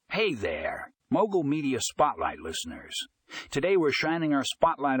Hey there, Mogul Media Spotlight listeners. Today we're shining our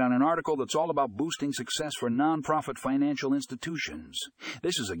spotlight on an article that's all about boosting success for nonprofit financial institutions.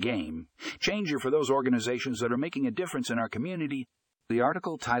 This is a game changer for those organizations that are making a difference in our community. The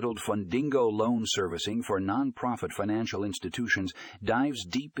article, titled Fundingo Loan Servicing for Nonprofit Financial Institutions, dives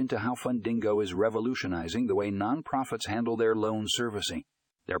deep into how Fundingo is revolutionizing the way nonprofits handle their loan servicing.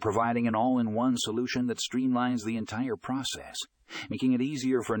 They're providing an all-in-one solution that streamlines the entire process, making it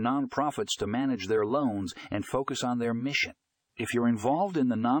easier for nonprofits to manage their loans and focus on their mission. If you're involved in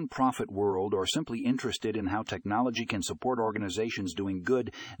the nonprofit world or simply interested in how technology can support organizations doing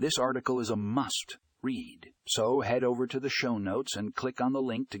good, this article is a must-read. So head over to the show notes and click on the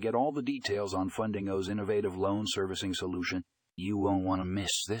link to get all the details on Fundingo's innovative loan servicing solution. You won't want to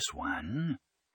miss this one.